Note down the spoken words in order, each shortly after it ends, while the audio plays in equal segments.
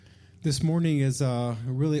This morning is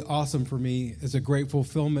really awesome for me. It's a great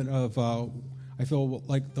fulfillment of, I feel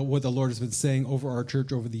like what the Lord has been saying over our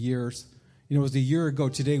church over the years. You know, it was a year ago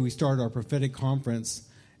today we started our prophetic conference,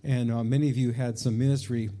 and many of you had some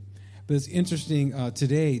ministry. But it's interesting,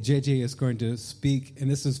 today JJ is going to speak, and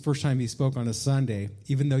this is the first time he spoke on a Sunday,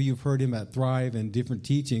 even though you've heard him at Thrive and different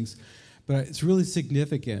teachings. But it's really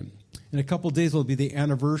significant. In a couple of days will be the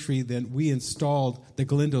anniversary that we installed the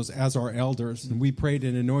Galindos as our elders, and we prayed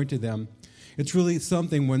and anointed them. It's really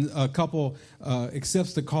something when a couple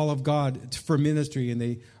accepts the call of God for ministry and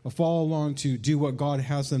they follow along to do what God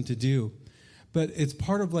has them to do. But it's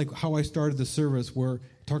part of like how I started the service, where I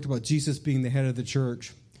talked about Jesus being the head of the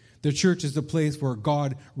church. The church is the place where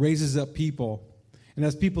God raises up people. And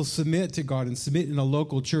as people submit to God and submit in a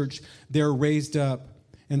local church, they're raised up.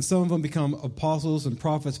 And some of them become apostles and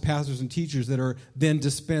prophets, pastors and teachers that are then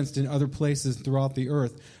dispensed in other places throughout the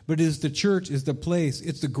earth. But it is the church, is the place,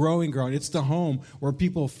 it's the growing ground, it's the home where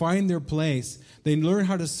people find their place. They learn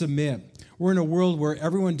how to submit. We're in a world where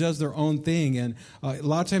everyone does their own thing, and a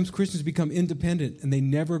lot of times Christians become independent, and they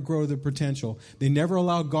never grow their potential. They never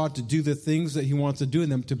allow God to do the things that He wants to do in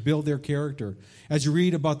them to build their character. As you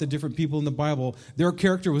read about the different people in the Bible, their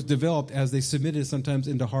character was developed as they submitted sometimes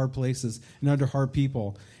into hard places and under hard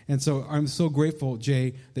people. And so I'm so grateful,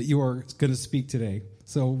 Jay, that you are going to speak today.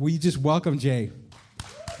 So we just welcome Jay.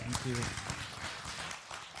 Thank you.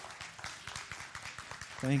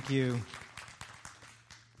 Thank you.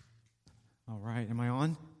 All right, am I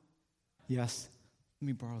on? Yes. Let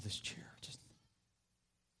me borrow this chair.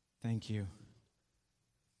 Thank you.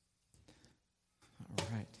 All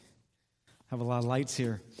right. Have a lot of lights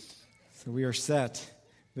here. So we are set.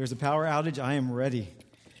 If there's a power outage, I am ready.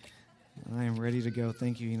 I am ready to go.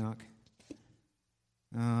 Thank you, Enoch.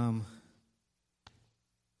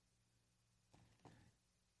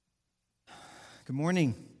 Good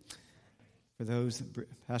morning. For those,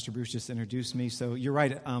 Pastor Bruce just introduced me. So you're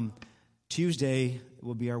right. Tuesday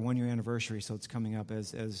will be our 1-year anniversary, so it's coming up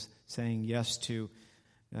as saying yes to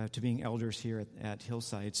being elders here at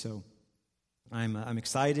Hillside. So I'm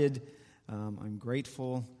excited. I'm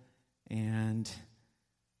grateful, and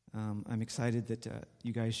I'm excited that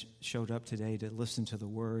you guys showed up today to listen to the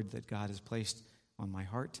word that God has placed on my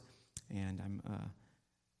heart, and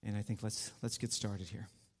I think let's get started here.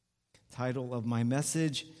 Title of my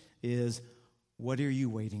message is "What Are You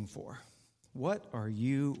Waiting For?" What are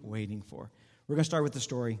you waiting for? We're going to start with the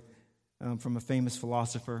story from a famous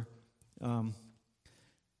philosopher.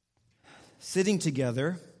 Sitting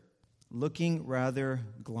together, looking rather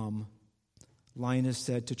glum, Linus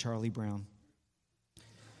said to Charlie Brown,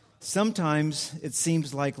 "Sometimes it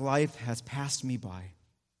seems like life has passed me by.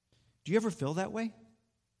 Do you ever feel that way?"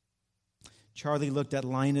 Charlie looked at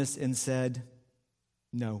Linus and said,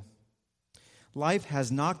 "No. Life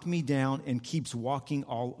has knocked me down and keeps walking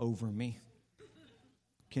all over me."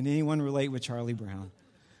 Can anyone relate with Charlie Brown?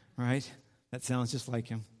 Right? That sounds just like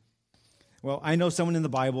him. Well, I know someone in the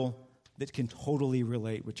Bible that can totally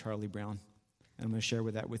relate with Charlie Brown, and I'm going to share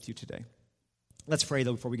that with you today. Let's pray,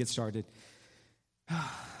 though, before we get started.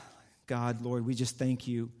 God, Lord, we just thank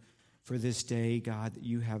you for this day, God, that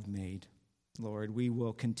you have made. Lord, we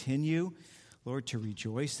will continue, Lord, to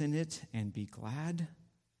rejoice in it and be glad.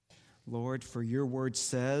 Lord, for your word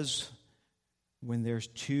says, when there's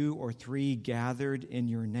 2 or 3 gathered in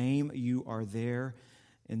your name, you are there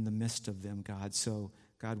in the midst of them, God. So,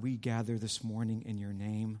 God, we gather this morning in your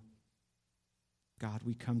name. God,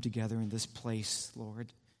 we come together in this place,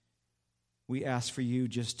 Lord. We ask for you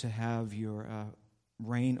just to have your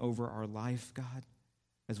reign over our life, God.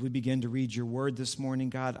 As we begin to read your word this morning,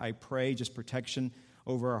 God, I pray just protection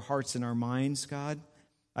over our hearts and our minds, God.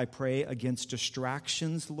 I pray against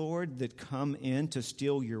distractions, Lord, that come in to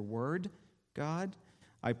steal your word, God.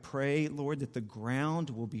 I pray, Lord, that the ground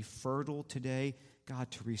will be fertile today,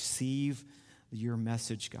 God, to receive your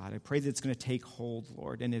message, God. I pray that it's going to take hold,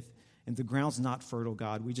 Lord. And if the ground's not fertile,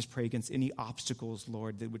 God, we just pray against any obstacles,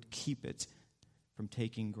 Lord, that would keep it from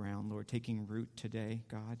taking ground, Lord, taking root today,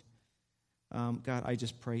 God. God, I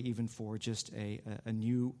just pray even for just a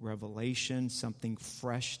new revelation, something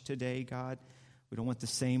fresh today, God. We don't want the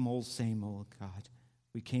same old, God.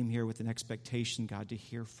 We came here with an expectation, God, to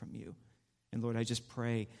hear from you. And Lord, I just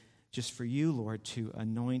pray just for you, Lord, to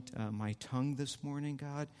anoint my tongue this morning,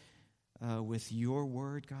 God, with your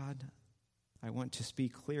word, God. I want to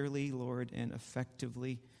speak clearly, Lord, and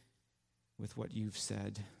effectively with what you've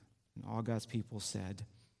said. And all God's people said,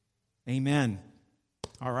 amen.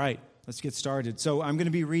 All right, let's get started. So I'm going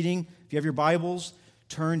to be reading, if you have your Bibles,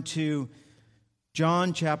 turn to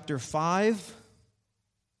John chapter 5.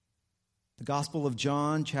 The Gospel of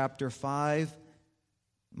John chapter 5.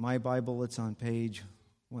 My Bible, it's on page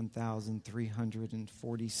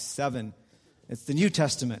 1347. It's the New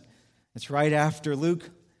Testament. It's right after Luke.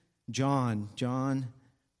 John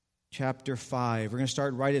chapter 5. We're going to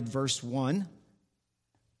start right at verse 1.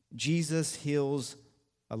 Jesus heals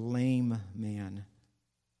a lame man.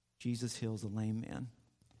 Jesus heals a lame man.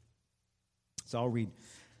 So I'll read.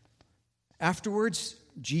 Afterwards,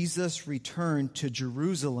 Jesus returned to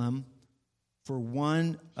Jerusalem for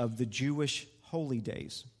one of the Jewish holy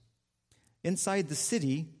days. Inside the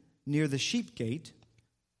city, near the sheep gate,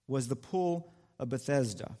 was the pool of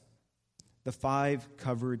Bethesda, with five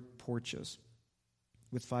covered porches.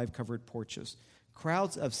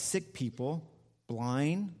 Crowds of sick people,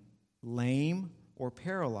 blind, lame, or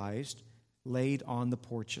paralyzed, laid on the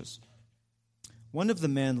porches. One of the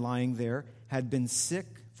men lying there had been sick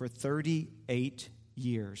for 38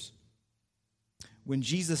 years. When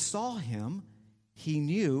Jesus saw him, he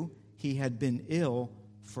knew he had been ill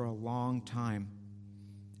for a long time.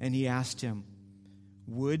 And he asked him,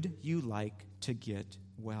 "Would you like to get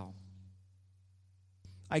well?"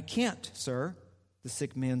 "I can't, sir," the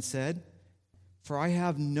sick man said, "for I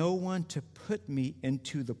have no one to put me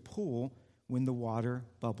into the pool when the water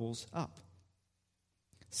bubbles up.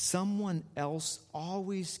 Someone else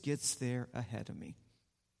always gets there ahead of me."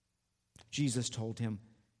 Jesus told him,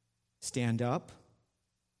 "Stand up,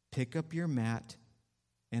 pick up your mat,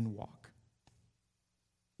 and walk."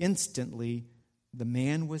 Instantly, the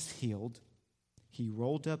man was healed. He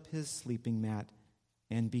rolled up his sleeping mat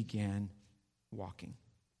and began walking.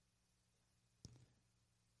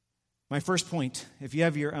 My first point, if you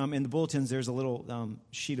have your, in the bulletins, there's a little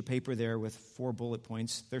sheet of paper there with 4 bullet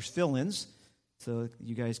points. There's fill-ins, so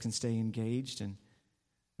you guys can stay engaged and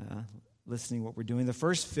listening to what we're doing. The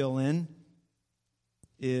first fill-in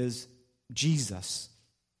is Jesus.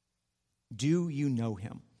 Do you know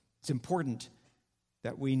him? It's important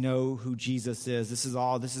that we know who Jesus is. This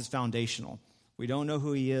is foundational. If we don't know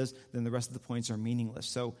who he is, then the rest of the points are meaningless.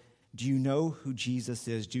 So, do you know who Jesus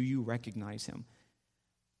is? Do you recognize him?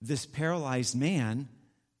 This paralyzed man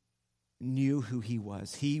knew who he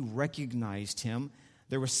was. He recognized him.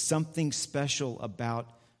 There was something special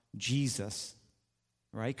about Jesus,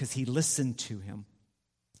 right? Because he listened to him.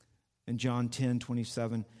 In John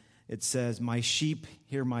 10:27, it says, "My sheep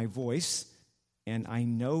hear my voice, and I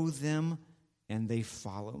know them, and they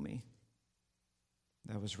follow me."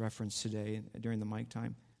 That was referenced today during the mic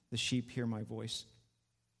time. The sheep hear my voice.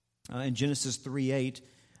 In Genesis 3:8,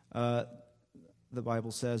 the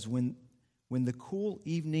Bible says, when the cool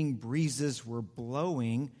evening breezes were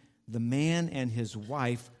blowing, the man and his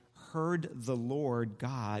wife heard the Lord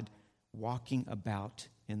God walking about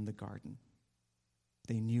in the garden.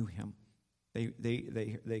 They knew him.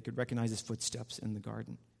 They could recognize his footsteps in the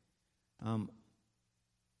garden.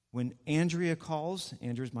 When Andrea calls,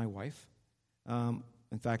 Andrea's my wife.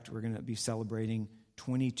 In fact, we're going to be celebrating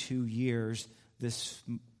 22 years this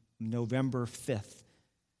November 5th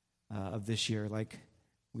of this year, like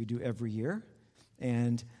we do every year.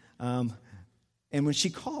 And when she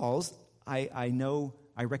calls, I know,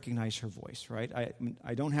 I recognize her voice, right?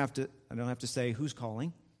 I don't have to say who's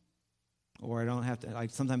calling, or I don't have to.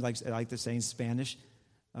 Sometimes I like to say in Spanish,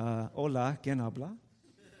 "Hola, ¿quién habla?"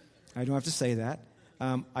 I don't have to say that.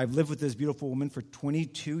 I've lived with this beautiful woman for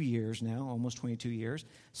 22 years now, almost 22 years.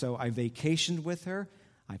 So I vacationed with her.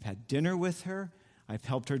 I've had dinner with her. I've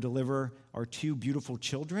helped her deliver our 2 beautiful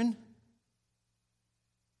children.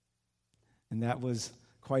 And that was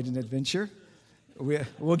quite an adventure.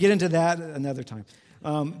 We'll get into that another time.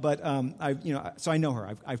 So I know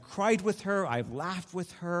her. I've cried with her. I've laughed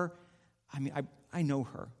with her. I mean, I know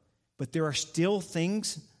her. But there are still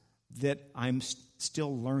things that I'm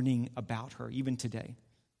still learning about her, even today.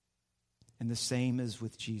 And the same is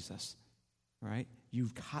with Jesus, right?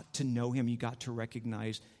 You've got to know him. You've got to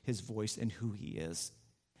recognize his voice and who he is.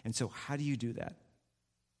 And so how do you do that?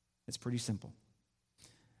 It's pretty simple,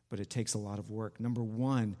 but it takes a lot of work. Number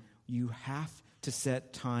 1, you have to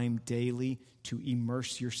set time daily to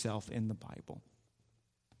immerse yourself in the Bible.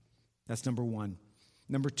 That's number 1.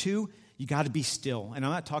 Number 2, you got to be still. And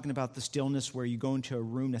I'm not talking about the stillness where you go into a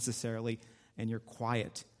room necessarily and you're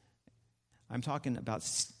quiet. I'm talking about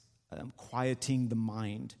quieting the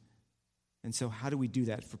mind. And so how do we do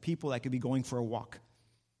that? For people that could be going for a walk.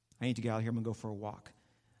 I need to get out of here. I'm going to go for a walk.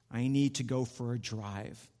 I need to go for a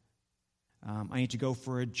drive. I need to go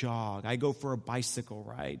for a jog. I go for a bicycle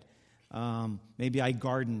ride. Maybe I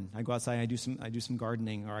garden. I go outside. I do some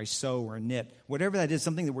gardening, or I sew or knit. Whatever that is,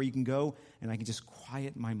 something where you can go and I can just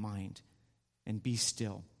quiet my mind and be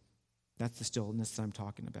still. That's the stillness that I'm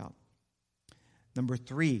talking about. Number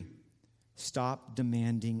 3, stop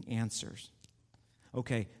demanding answers.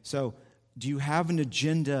 Okay, so do you have an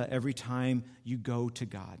agenda every time you go to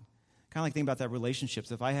God? Kind of like thinking about that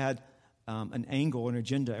relationships. If I had an angle, an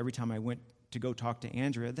agenda every time I went to go talk to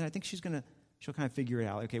Andrea, then I think she'll kind of figure it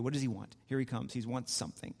out. Okay, what does he want? Here he comes. He wants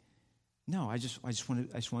something. No, I just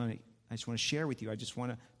want to share with you. I just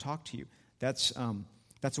want to talk to you. That's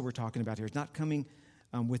what we're talking about here. It's not coming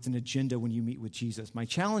with an agenda when you meet with Jesus. My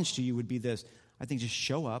challenge to you would be this. I think just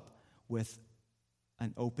show up with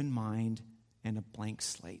an open mind and a blank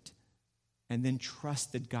slate. And then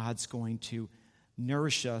trust that God's going to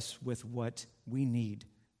nourish us with what we need.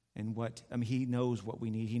 And He knows what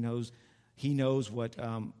we need. He knows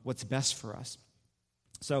what's best for us.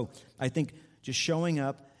 So I think just showing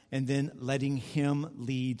up and then letting Him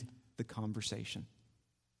lead the conversation.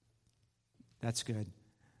 That's good.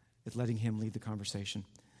 It's letting Him lead the conversation.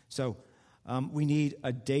 So we need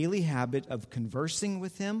a daily habit of conversing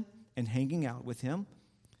with Him and hanging out with Him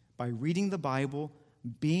by reading the Bible,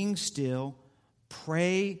 being still,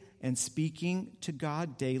 pray and speaking to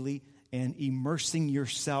God daily, and immersing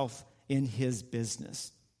yourself in His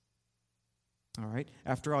business. All right?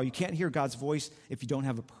 After all, you can't hear God's voice if you don't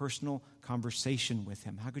have a personal conversation with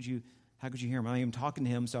Him. How could you hear Him? I'm not even talking to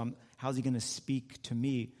Him, so how's He going to speak to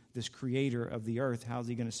me, this creator of the earth? How's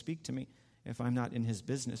He going to speak to me if I'm not in His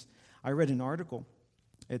business? I read an article.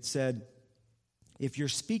 It said, if you're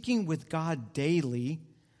speaking with God daily,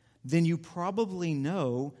 then you probably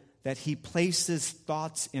know that He places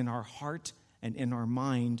thoughts in our heart and in our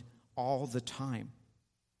mind all the time.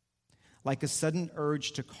 Like a sudden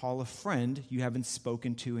urge to call a friend you haven't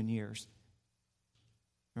spoken to in years.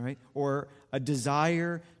 All right? Or a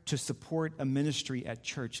desire to support a ministry at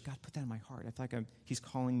church. God, put that in my heart. I feel like He's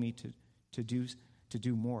calling me to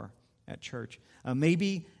do more at church.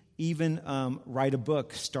 Maybe even write a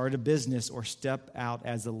book, start a business, or step out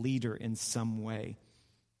as a leader in some way.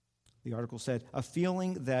 The article said, a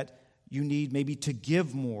feeling that you need maybe to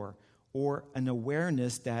give more, or an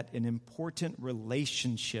awareness that an important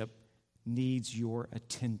relationship needs your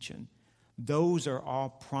attention. Those are all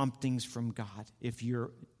promptings from God if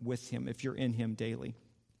you're with Him, if you're in Him daily.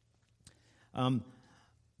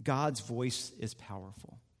 God's voice is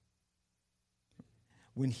powerful.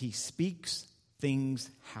 When He speaks, things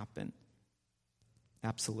happen.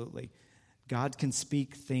 Absolutely. God can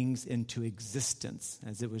speak things into existence,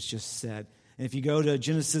 as it was just said. And if you go to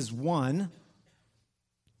Genesis 1,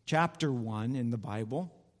 chapter 1 in the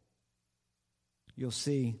Bible, you'll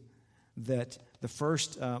see that the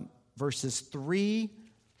first verses 3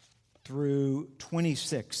 through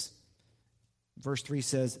 26. Verse 3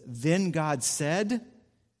 says, then God said,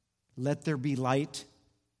 let there be light,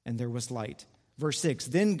 and there was light. Verse 6,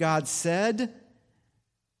 then God said,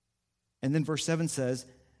 and then verse 7 says,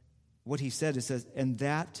 what He said, it says, and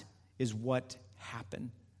that is what happened.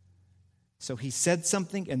 So He said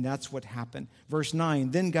something, and that's what happened. Verse 9,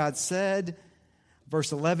 then God said.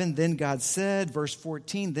 Verse 11, then God said. Verse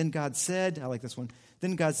 14, then God said. I like this one.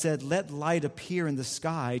 Then God said, let light appear in the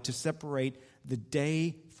sky to separate the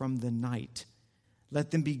day from the night. Let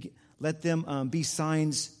them be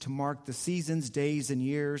signs to mark the seasons, days, and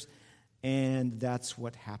years. And that's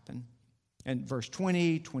what happened. And verse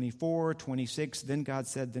 20, 24, 26, then God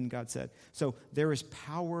said, then God said. So there is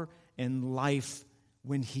power and life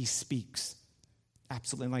when He speaks.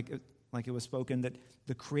 Absolutely. Like it was spoken that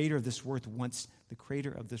the creator of this world wants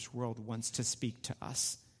to speak to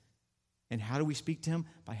us. And how do we speak to Him?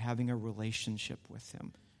 By having a relationship with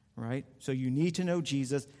Him. Right? So you need to know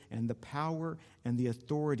Jesus and the power and the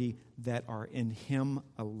authority that are in Him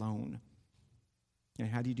alone. And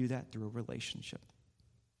how do you do that? Through a relationship.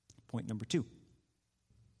 Point number 2.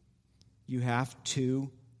 You have to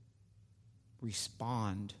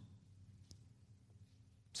respond.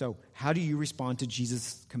 So, how do you respond to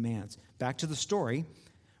Jesus' commands? Back to the story.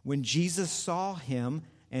 When Jesus saw him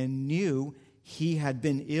and knew he had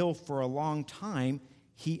been ill for a long time,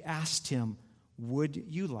 He asked him, would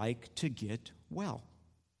you like to get well?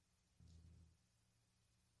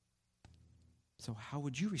 So how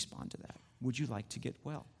would you respond to that? Would you like to get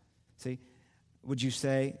well? See, would you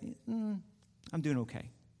say, I'm doing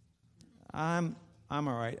okay. I'm all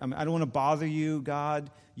right. I don't want to bother you,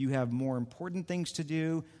 God. You have more important things to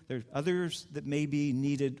do. There's others that may be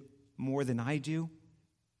needed more than I do.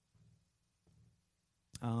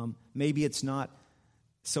 Maybe it's not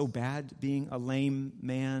so bad being a lame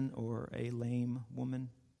man or a lame woman.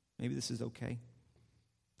 Maybe this is okay.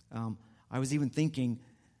 I was even thinking,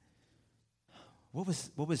 what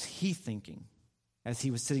was he thinking as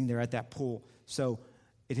he was sitting there at that pool? So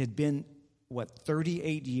it had been,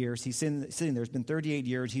 38 years. He's sitting there. It's been 38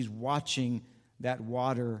 years. He's watching that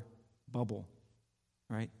water bubble,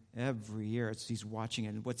 right? every year. He's watching it.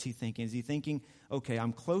 And what's he thinking? Is he thinking, okay,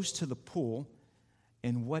 I'm close to the pool,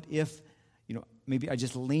 and what if, maybe I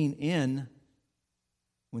just lean in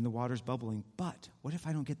when the water's bubbling, but what if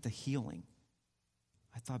I don't get the healing?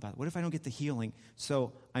 I thought about it. What if I don't get the healing?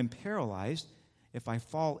 So I'm paralyzed. If I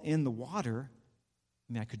fall in the water,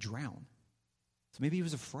 I could drown. So maybe he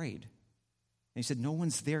was afraid. And he said, no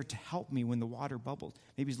one's there to help me when the water bubbles.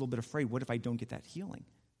 Maybe he's a little bit afraid. What if I don't get that healing?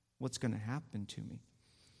 What's going to happen to me?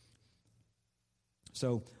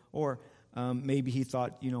 So, or maybe he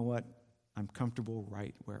thought, you know what? I'm comfortable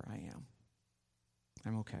right where I am.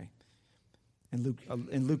 I'm okay.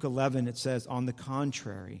 In Luke 11, it says, on the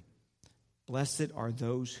contrary, blessed are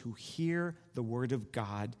those who hear the word of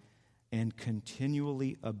God and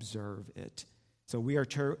continually observe it. So we are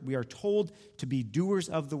told to be doers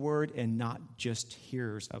of the word and not just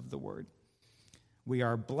hearers of the word. We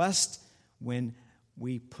are blessed when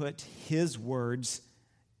we put his words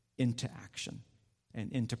into action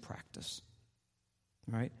and into practice.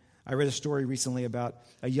 All right? I read a story recently about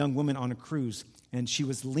a young woman on a cruise, and she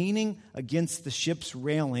was leaning against the ship's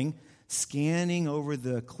railing, scanning over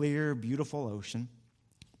the clear, beautiful ocean,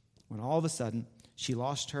 when all of a sudden she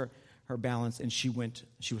lost her balance and she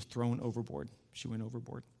was thrown overboard. She went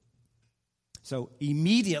overboard. So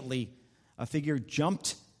immediately a figure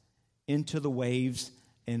jumped into the waves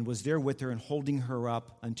and was there with her and holding her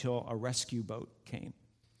up until a rescue boat came.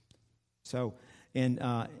 So in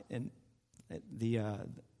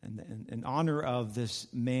honor of this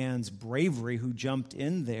man's bravery who jumped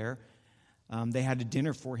in there, they had a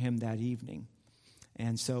dinner for him that evening.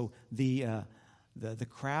 And so the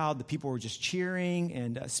crowd, the people were just cheering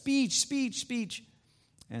and speech, speech, speech.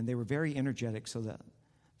 And they were very energetic. So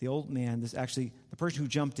the old man, the person who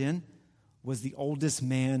jumped in was the oldest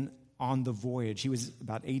man on the voyage. He was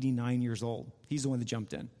about 89 years old. He's the one that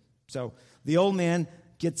jumped in. So the old man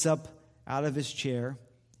gets up out of his chair.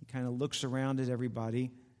 He kind of looks around at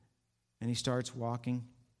everybody, and he starts walking.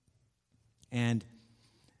 And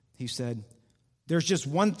he said, there's just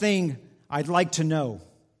one thing I'd like to know.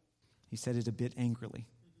 He said it a bit angrily.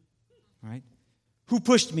 Right? Who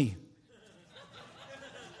pushed me?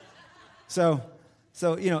 So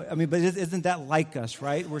but isn't that like us,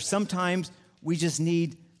 right? Where sometimes we just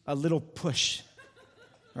need a little push,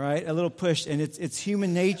 right? A little push, and it's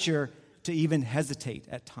human nature to even hesitate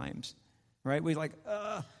at times, right? We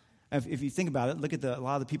if you think about it, look at a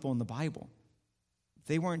lot of the people in the Bible.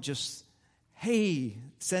 They weren't just, hey,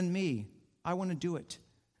 send me. I want to do it.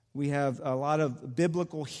 We have a lot of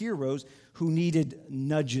biblical heroes who needed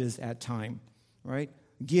nudges at time, right?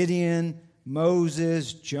 Gideon,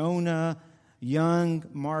 Moses, Jonah, young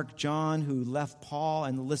Mark, John, who left Paul,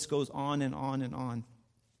 and the list goes on and on and on,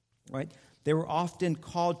 right? They were often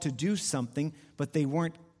called to do something, but they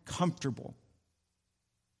weren't comfortable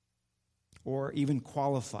or even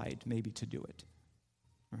qualified maybe to do it,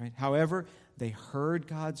 right? However, they heard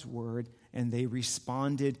God's word and they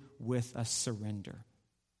responded with a surrender.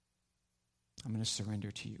 I'm going to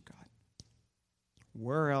surrender to you, God.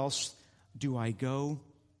 Where else do I go?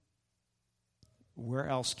 Where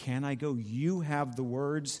else can I go? You have the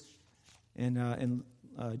words. In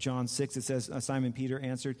John 6, it says, Simon Peter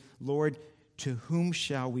answered, Lord, to whom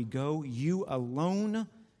shall we go? You alone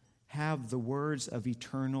have the words of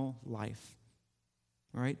eternal life.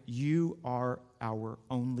 All right? You are our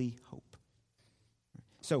only hope.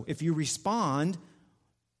 So if you respond,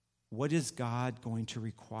 what is God going to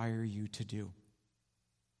require you to do?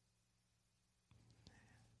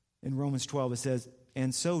 In Romans 12, it says,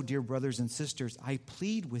 and so, dear brothers and sisters, I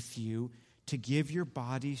plead with you to give your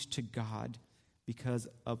bodies to God because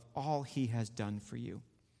of all he has done for you.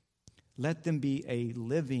 Let them be a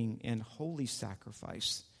living and holy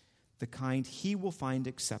sacrifice, the kind he will find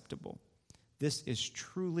acceptable. This is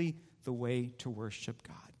truly the way to worship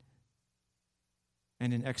God.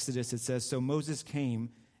 And in Exodus, it says, so Moses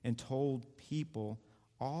came and told people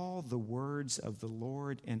all the words of the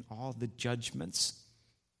Lord and all the judgments.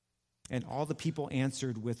 And all the people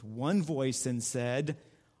answered with one voice and said,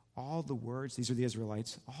 all the words, these are the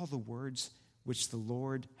Israelites, all the words which the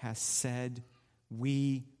Lord has said,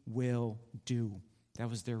 we will do. That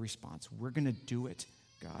was their response. We're going to do it,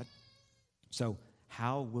 God. So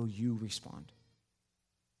how will you respond?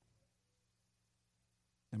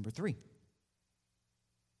 Number 3,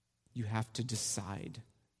 you have to decide.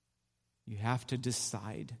 You have to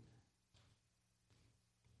decide.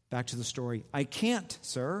 Back to the story. I can't,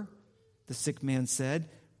 sir, the sick man said,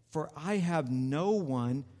 for I have no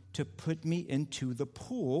one to put me into the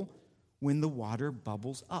pool when the water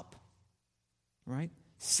bubbles up. Right?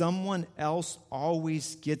 Someone else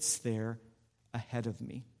always gets there ahead of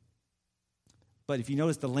me. But if you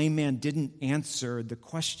notice, the lame man didn't answer the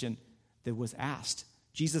question that was asked.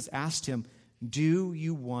 Jesus asked him, do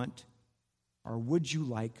you want or would you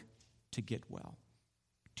like to get well?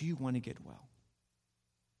 Do you want to get well?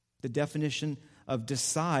 The definition of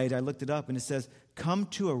decide, I looked it up, and it says, come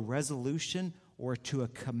to a resolution or to a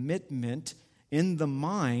commitment in the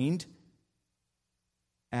mind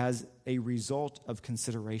as a result of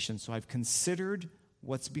consideration. So I've considered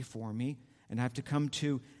what's before me, and I have to come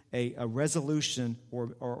to a resolution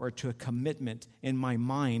or to a commitment in my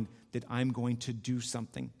mind that I'm going to do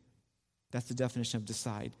something. That's the definition of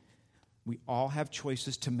decide. We all have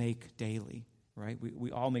choices to make daily, right?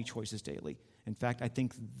 We all make choices daily. In fact, I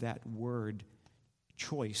think that word,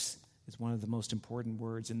 choice, is one of the most important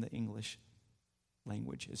words in the English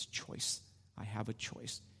language, is choice. I have a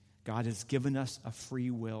choice. God has given us a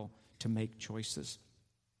free will to make choices.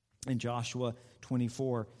 In Joshua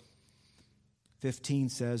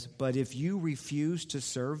 24:15 says, but if you refuse to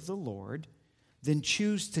serve the Lord, then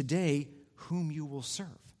choose today whom you will serve.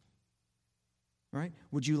 Right?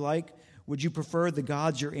 Would you prefer the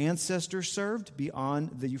gods your ancestors served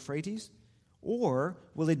beyond the Euphrates? Or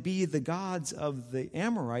will it be the gods of the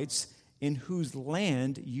Amorites in whose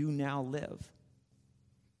land you now live?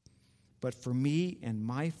 But for me and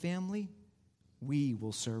my family, we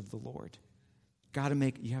will serve the Lord.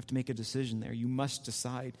 You have to make a decision there. You must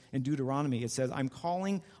decide. In Deuteronomy, it says, I'm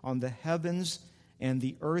calling on the heavens and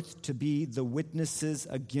the earth to be the witnesses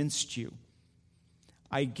against you.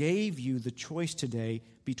 I gave you the choice today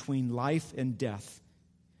between life and death,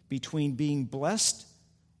 between being blessed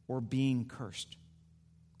or being cursed.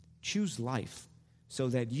 Choose life so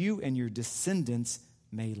that you and your descendants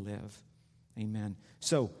may live. Amen.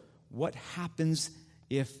 So, what happens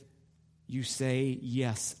if you say,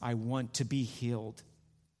 yes, I want to be healed?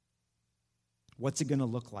 What's it going to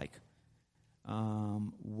look like?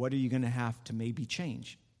 What are you going to have to maybe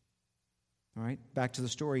change? All right, back to the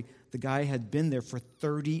story. The guy had been there for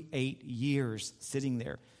 38 years, sitting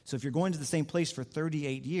there. So if you're going to the same place for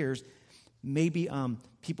 38 years, maybe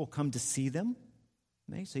people come to see them.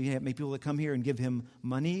 Okay? So you have maybe people that come here and give him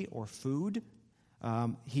money or food.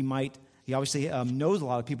 He obviously knows a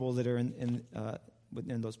lot of people that are in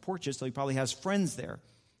those porches, so he probably has friends there.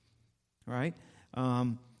 All right,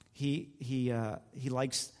 he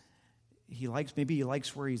likes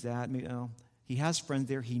where he's at. He has friends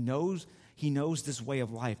there. He knows this way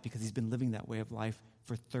of life because he's been living that way of life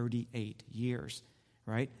for 38 years,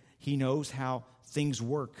 right? He knows how things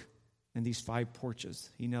work in these 5 porches.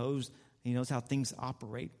 He knows how things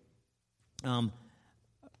operate.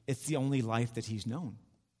 It's the only life that he's known.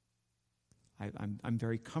 I'm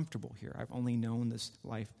very comfortable here. I've only known this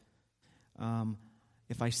life.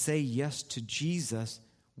 If I say yes to Jesus,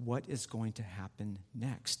 what is going to happen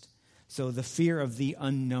next? So the fear of the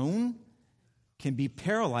unknown can be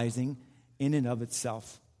paralyzing in and of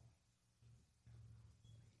itself.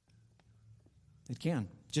 It can.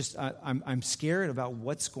 Just I'm scared about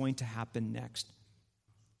what's going to happen next.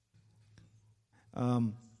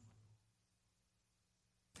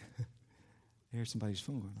 There's somebody's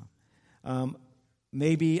phone going off.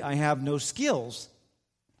 Maybe I have no skills.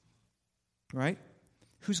 Right?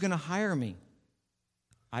 Who's going to hire me?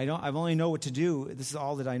 I only know what to do. This is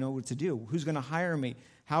all that I know what to do. Who's going to hire me?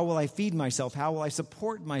 How will I feed myself? How will I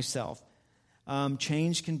support myself?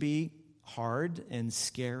 Change can be hard and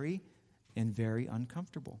scary and very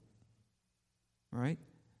uncomfortable. Right?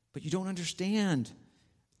 But you don't understand.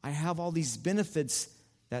 I have all these benefits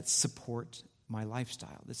that support my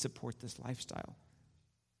lifestyle, that support this lifestyle.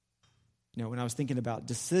 When I was thinking about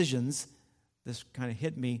decisions, this kind of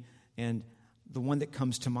hit me, and the one that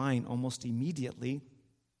comes to mind almost immediately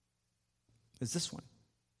is this one,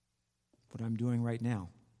 what I'm doing right now.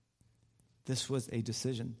 This was a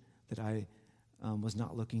decision that I was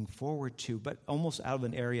not looking forward to, but almost out of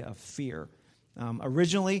an area of fear.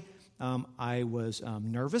 Originally, I was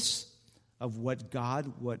nervous of what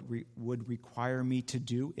God would require me to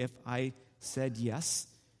do if I said yes.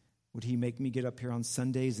 Would he make me get up here on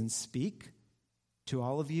Sundays and speak to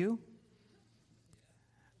all of you?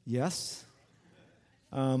 Yes.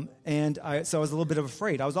 So I was a little bit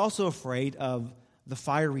afraid. I was also afraid of the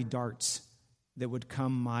fiery darts that would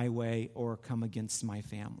come my way or come against my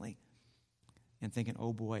family. And thinking,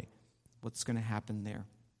 oh boy, what's going to happen there?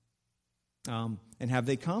 And have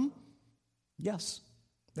they come? Yes,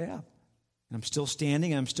 they have. And I'm still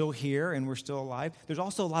standing, and I'm still here, and we're still alive. There's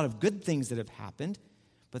also a lot of good things that have happened,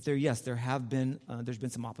 but there's been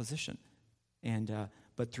some opposition.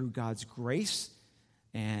 But through God's grace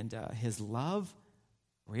and his love,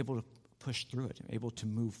 we're able to push through it, able to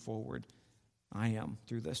move forward. I am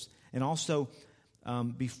through this. And also,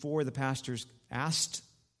 before the pastors asked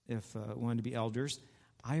if we wanted to be elders,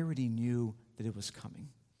 I already knew that it was coming.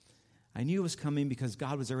 I knew it was coming because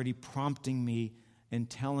God was already prompting me and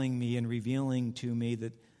telling me and revealing to me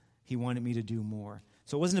that he wanted me to do more.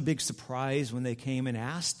 So it wasn't a big surprise when they came and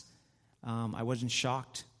asked. I wasn't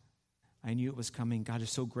shocked. I knew it was coming. God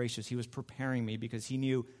is so gracious. He was preparing me because he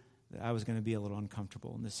knew that I was going to be a little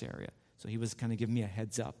uncomfortable in this area. So he was kind of giving me a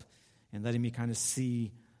heads up and letting me kind of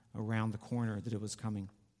see around the corner that it was coming.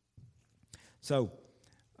 So,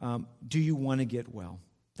 do you want to get well?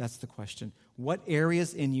 That's the question. What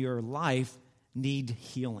areas in your life need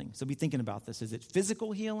healing? So be thinking about this. Is it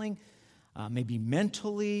physical healing? Maybe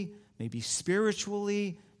mentally? Maybe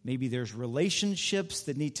spiritually? Maybe there's relationships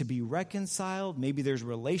that need to be reconciled. Maybe there's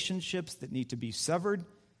relationships that need to be severed.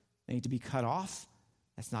 They need to be cut off.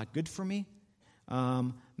 That's not good for me.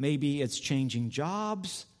 Maybe it's changing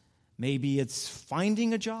jobs. Maybe it's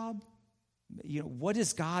finding a job. What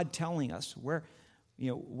is God telling us? Where,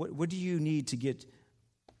 what do you need to get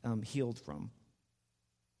healed from?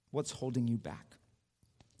 What's holding you back?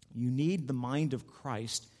 You need the mind of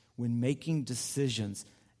Christ when making decisions,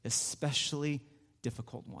 especially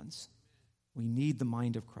difficult ones. We need the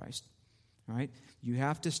mind of Christ. All right? You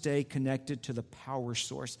have to stay connected to the power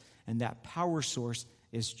source, and that power source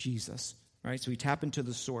is Jesus. Right? So we tap into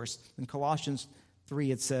the source. In Colossians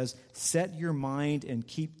 3, it says, set your mind and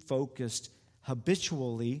keep focused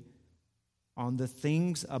habitually on the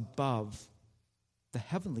things above, the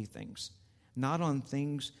heavenly things, not on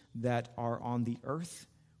things that are on the earth,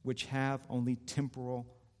 which have only temporal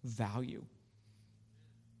value.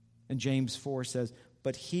 And James 4 says,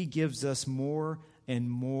 but he gives us more and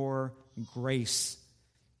more grace.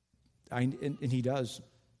 And he does,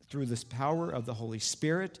 through this power of the Holy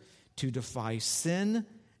Spirit, to defy sin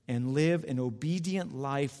and live an obedient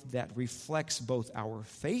life that reflects both our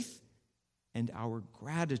faith and our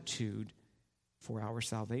gratitude for our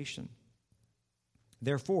salvation.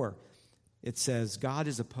 Therefore, it says, God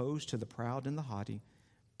is opposed to the proud and the haughty,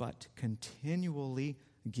 but continually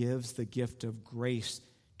gives the gift of grace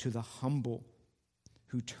to the humble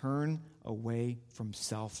who turn away from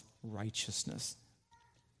self-righteousness.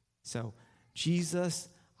 So, Jesus,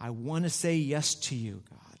 I want to say yes to you,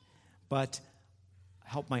 God, but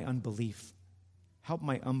help my unbelief. Help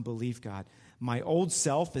my unbelief, God. My old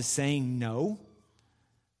self is saying no.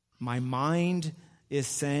 My mind is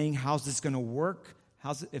saying, how's this going to work?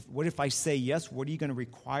 What if I say yes? What are you going to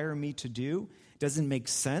require me to do? It doesn't make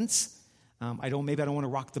sense. Maybe I don't want to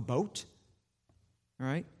rock the boat. All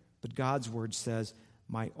right? But God's word says,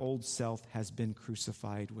 my old self has been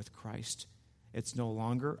crucified with Christ. It's no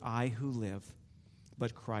longer I who live,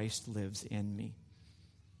 but Christ lives in me.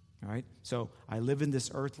 All right? So I live in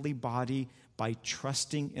this earthly body by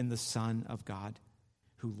trusting in the Son of God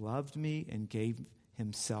who loved me and gave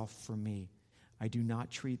himself for me. I do not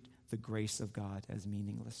treat the grace of God as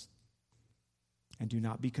meaningless. And do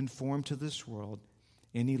not be conformed to this world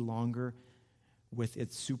any longer with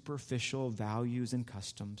its superficial values and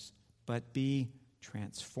customs, but be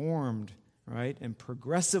transformed, right, and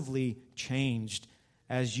progressively changed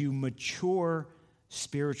as you mature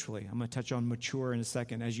spiritually. I'm going to touch on mature in a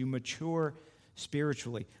second. As you mature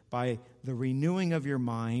spiritually by the renewing of your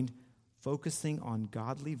mind, focusing on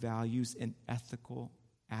godly values and ethical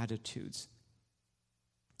attitudes,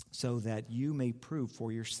 so that you may prove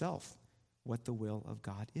for yourself what the will of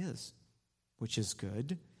God is, which is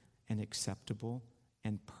good and acceptable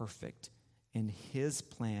and perfect in his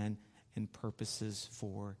plan and purposes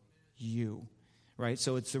for you. Right?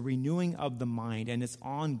 So it's the renewing of the mind, and it's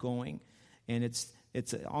ongoing, and it's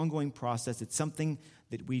an ongoing process. It's something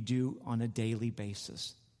that we do on a daily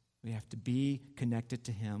basis. We have to be connected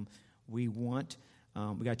to him. We got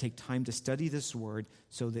to take time to study this word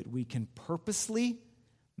so that we can purposely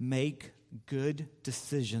make good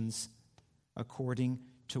decisions according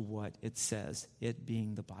to what it says, it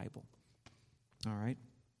being the Bible. All right?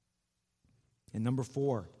 And number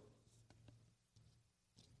 4.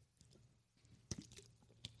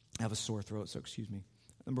 I have a sore throat, so excuse me.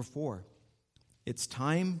 Number 4, it's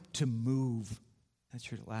time to move. That's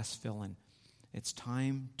your last fill-in. It's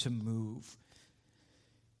time to move.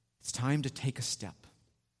 It's time to take a step.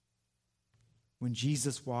 When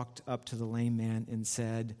Jesus walked up to the lame man and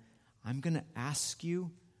said, I'm going to ask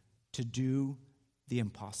you to do the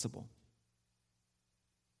impossible.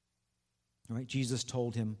 All right, Jesus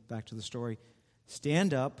told him, back to the story,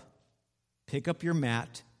 stand up, pick up your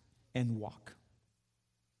mat, and walk.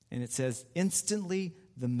 And it says, instantly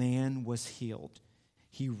the man was healed.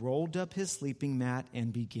 He rolled up his sleeping mat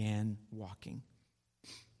and began walking.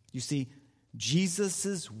 You see,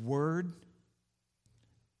 Jesus' word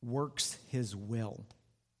works his will.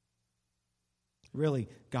 Really,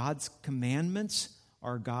 God's commandments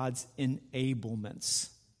are God's enablements.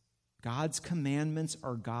 God's commandments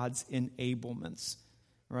are God's enablements,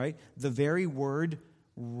 right? The very word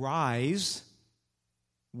rise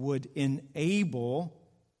would enable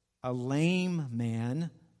a lame man,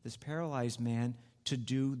 this paralyzed man, to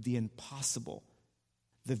do the impossible.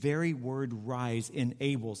 The very word rise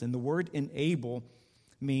enables. And the word enable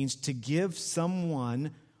means to give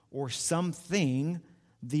someone or something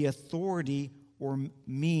the authority or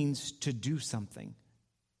means to do something,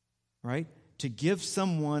 right? To give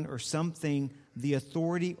someone or something the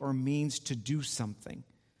authority or means to do something.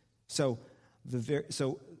 So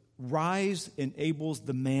rise enables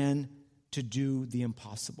the man to do the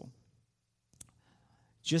impossible.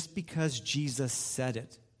 Just because Jesus said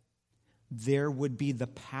it, there would be the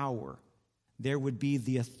power, there would be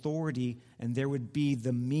the authority, and there would be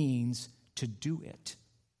the means to do it.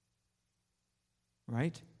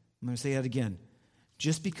 Right? I'm going to say that again.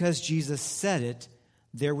 Just because Jesus said it,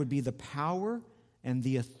 there would be the power and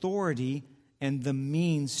the authority and the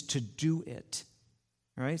means to do it.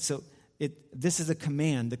 All right? So this is a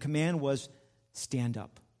command. The command was stand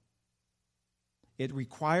up. It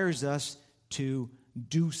requires us to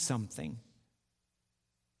do something.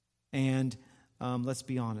 And let's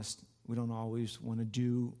be honest, we don't always want to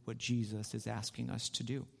do what Jesus is asking us to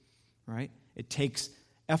do, right? It takes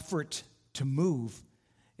effort to move.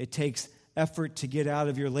 It takes effort to get out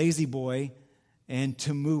of your lazy boy and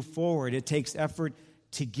to move forward. It takes effort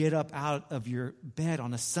to get up out of your bed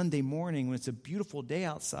on a Sunday morning when it's a beautiful day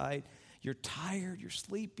outside. You're tired, you're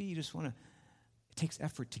sleepy, you just want to. It takes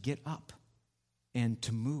effort to get up and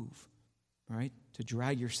to move, right? To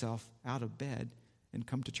drag yourself out of bed and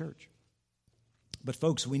come to church. But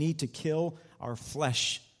folks, we need to kill our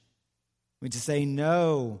flesh. We need to say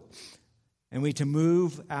no. And we need to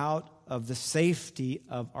move out of the safety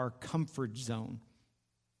of our comfort zone.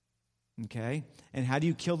 Okay? And how do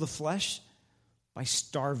you kill the flesh? By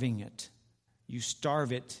starving it. You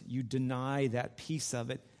starve it. You deny that piece of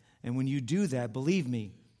it. And when you do that, believe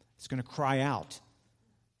me, it's going to cry out.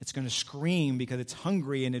 It's going to scream because it's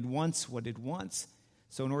hungry and it wants what it wants.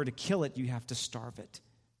 So in order to kill it, you have to starve it.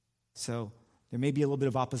 So there may be a little bit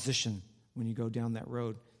of opposition when you go down that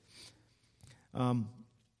road.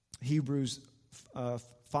 Hebrews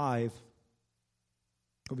 5,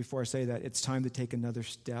 or before I say that, it's time to take another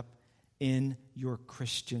step in your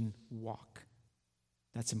Christian walk.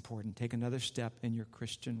 That's important. Take another step in your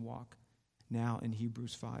Christian walk. Now in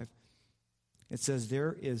Hebrews 5. It says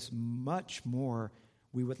there is much more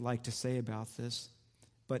we would like to say about this,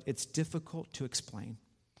 but it's difficult to explain,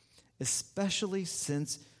 especially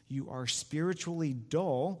since you are spiritually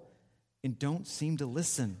dull and don't seem to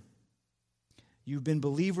listen. You've been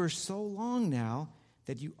believers so long now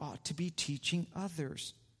that you ought to be teaching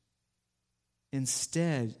others.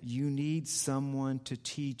 Instead, you need someone to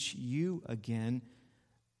teach you again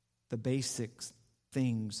the basic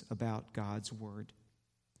things about God's word.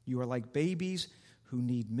 You are like babies who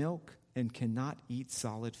need milk and cannot eat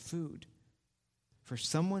solid food. For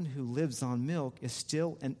someone who lives on milk is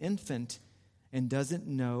still an infant and doesn't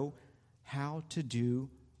know how to do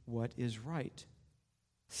what is right.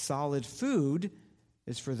 Solid food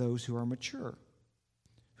is for those who are mature,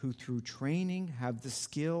 who through training have the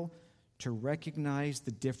skill to recognize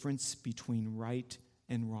the difference between right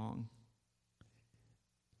and wrong.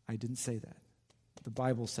 I didn't say that. The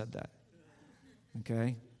Bible said that.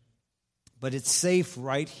 Okay? But it's safe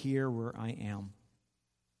right here where I am.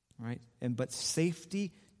 Right? But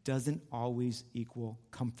safety doesn't always equal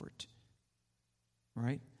comfort.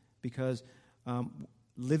 Right? Because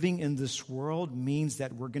living in this world means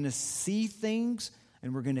that we're going to see things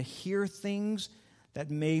and we're going to hear things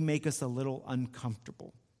that may make us a little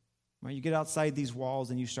uncomfortable. Right? You get outside these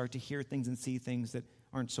walls and you start to hear things and see things that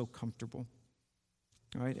aren't so comfortable.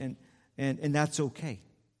 Right? And that's okay.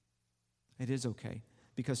 It is okay.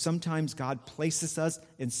 Because sometimes God places us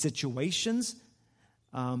in situations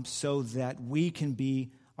so that we can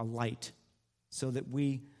be a light, so that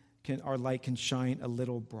our light can shine a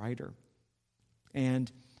little brighter.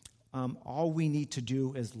 And all we need to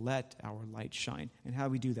do is let our light shine. And how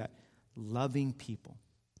do we do that? Loving people,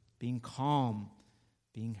 being calm,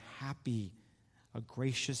 being happy, a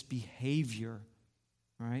gracious behavior,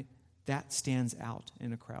 right? That stands out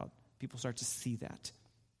in a crowd. People start to see that.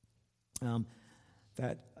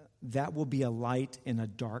 That will be a light in a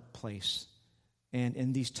dark place. And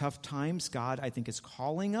in these tough times, God, I think, is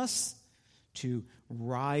calling us to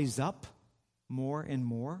rise up more and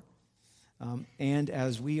more. And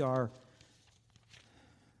as we are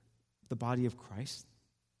the body of Christ,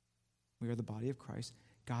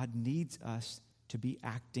 God needs us to be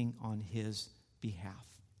acting on His behalf.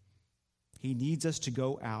 He needs us to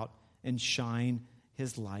go out and shine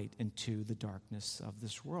his light into the darkness of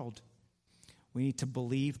this world. We need to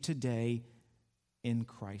believe today in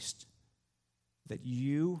Christ, that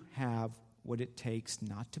you have what it takes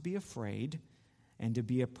not to be afraid and to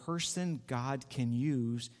be a person God can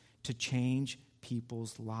use to change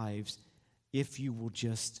people's lives if you will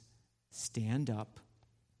just stand up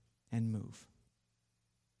and move.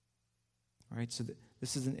 All right, so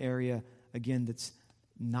this is an area, again, that's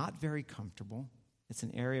not very comfortable. It's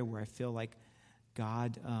an area where I feel like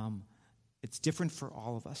God, it's different for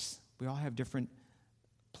all of us. We all have different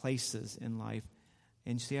places in life.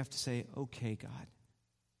 And so you have to say, okay, God,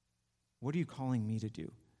 what are you calling me to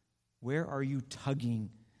do? Where are you tugging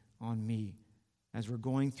on me? As we're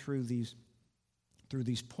going through these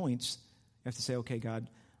points, you have to say, okay, God,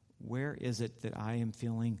 where is it that I am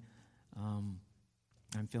feeling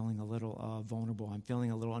a little vulnerable. I'm feeling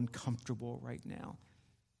a little uncomfortable right now.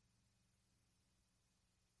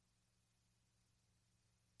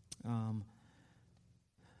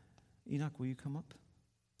 Enoch, will you come up?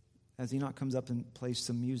 As Enoch comes up and plays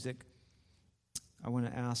some music, I want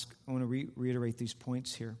to reiterate these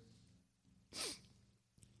points here.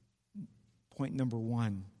 Point number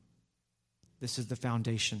 1, this is the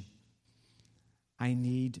foundation. I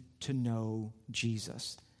need to know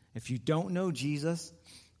Jesus. If you don't know Jesus,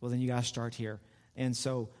 well, then you got to start here. And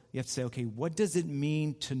so you have to say, okay, what does it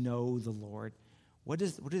mean to know the Lord? What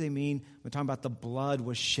do they mean when talking about the blood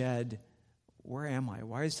was shed? Where am I?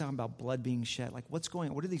 Why is it talking about blood being shed? Like, what's going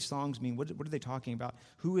on? What do these songs mean? What are they talking about?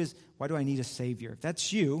 Why do I need a Savior? If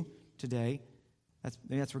that's you today,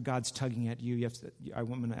 that's where God's tugging at you. I'm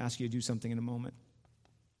going to ask you to do something in a moment.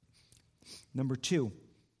 Number 2,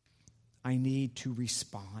 I need to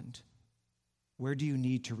respond. Where do you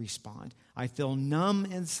need to respond? I feel numb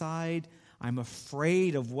inside. I'm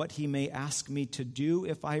afraid of what he may ask me to do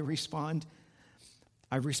if I respond.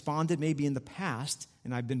 I've responded maybe in the past,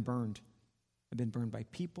 and I've been burned. I've been burned by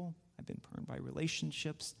people. I've been burned by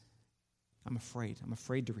relationships. I'm afraid. I'm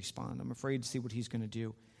afraid to respond. I'm afraid to see what he's going to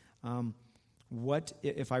do. What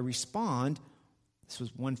if I respond? This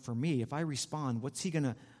was one for me. If I respond, what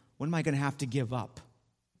am I going to have to give up?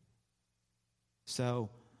 So,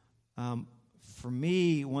 for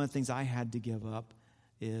me, one of the things I had to give up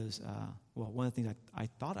is, one of the things I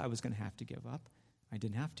thought I was going to have to give up, I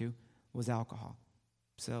didn't have to, was alcohol.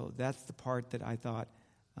 So that's the part that I thought,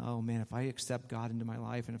 oh man, if I accept God into my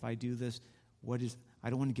life and if I do this, I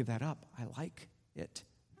don't want to give that up. I like it.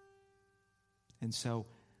 And so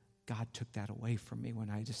God took that away from me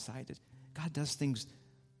when I decided. God does things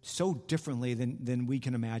so differently than we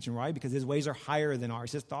can imagine, right? Because his ways are higher than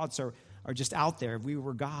ours. His thoughts are just out there. If we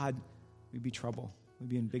were God, we'd be trouble. We'd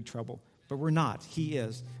be in big trouble. But we're not. He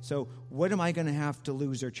is. So what am I going to have to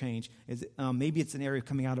lose or change? Maybe it's an area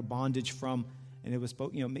coming out of bondage from, and it was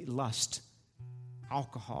lust,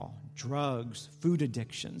 alcohol, drugs, food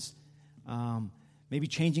addictions, maybe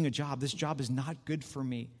changing a job. This job is not good for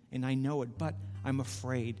me, and I know it, but I'm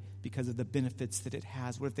afraid because of the benefits that it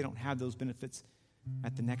has. What if they don't have those benefits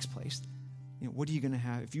at the next place? What are you going to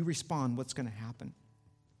have? If you respond, what's going to happen?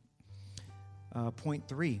 Point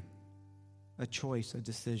 3, a choice, a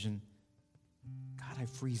decision. God, I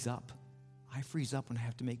freeze up. I freeze up when I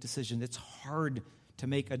have to make decisions. It's hard to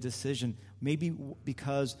make a decision, maybe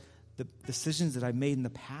because the decisions that I've made in the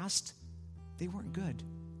past, they weren't good.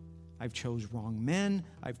 I've chose wrong men.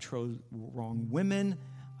 I've chose wrong women.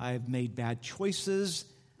 I've made bad choices.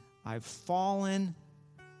 I've fallen.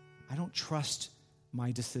 I don't trust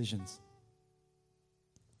my decisions.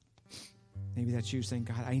 Maybe that's you saying,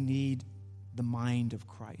 God, I need the mind of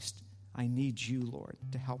Christ. I need you, Lord,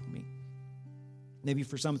 to help me. Maybe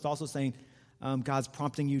for some, it's also saying God's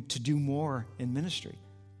prompting you to do more in ministry.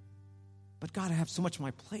 But God, I have so much on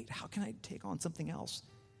my plate. How can I take on something else?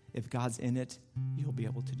 If God's in it, you'll be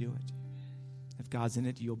able to do it. If God's in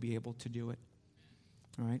it, you'll be able to do it.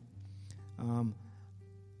 All right?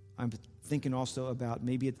 I'm thinking also about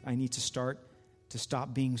maybe I need to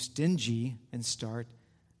stop being stingy and start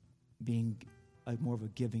being more of a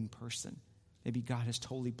giving person. Maybe God has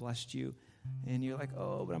totally blessed you, and you're like,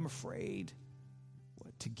 oh, but I'm afraid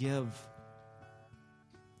what to give.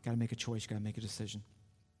 Got to make a choice. Got to make a decision.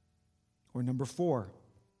 Or number 4,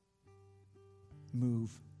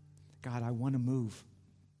 move. God, I want to move.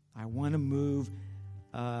 I want to move,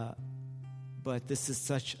 but this is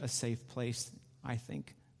such a safe place, I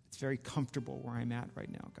think. It's very comfortable where I'm at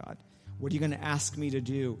right now, God. What are you going to ask me to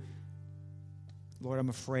do? Lord, I'm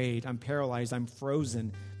afraid. I'm paralyzed. I'm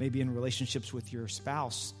frozen. Maybe in relationships with your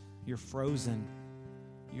spouse, you're frozen.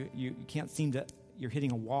 You can't seem to, you're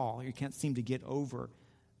hitting a wall. You can't seem to get over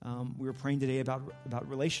We were praying today about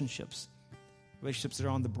relationships that are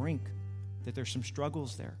on the brink, that there's some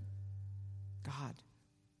struggles there. God,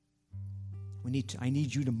 I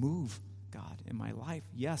need you to move, God, in my life.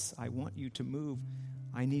 Yes, I want you to move.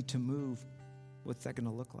 I need to move. What's that going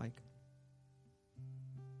to look like?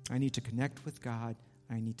 I need to connect with God.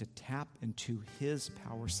 I need to tap into his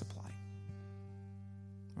power supply.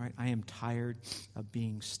 Right? I am tired of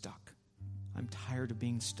being stuck. I'm tired of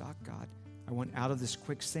being stuck, God. I want out of this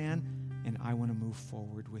quicksand, and I want to move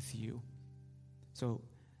forward with you. So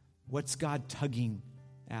what's God tugging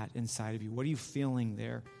at inside of you? What are you feeling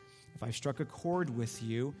there? If I struck a chord with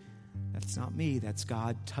you, that's not me. That's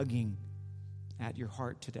God tugging at your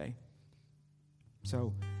heart today.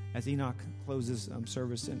 So as Enoch closes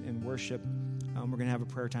service and worship, we're going to have a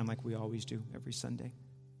prayer time like we always do every Sunday.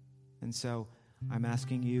 And so I'm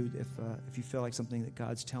asking you, if you feel like something that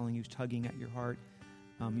God's telling you, tugging at your heart,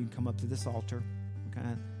 you can come up to this altar.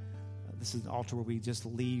 This is an altar where we just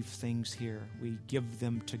leave things here. We give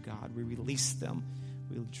them to God. We release them.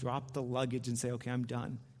 We drop the luggage and say, okay, I'm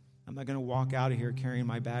done. I'm not going to walk out of here carrying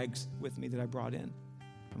my bags with me that I brought in.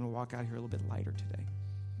 I'm going to walk out here a little bit lighter today.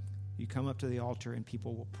 You come up to the altar and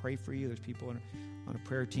people will pray for you. There's people on a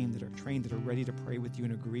prayer team that are trained, that are ready to pray with you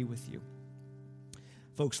and agree with you.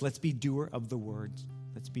 Folks, let's be doer of the word.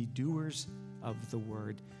 Let's be doers of the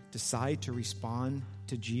word. Decide to respond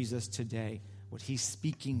to Jesus today, what he's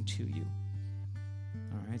speaking to you.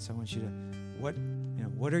 All right, so I want you to,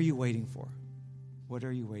 what are you waiting for? What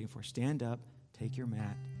are you waiting for? Stand up, take your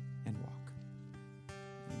mat,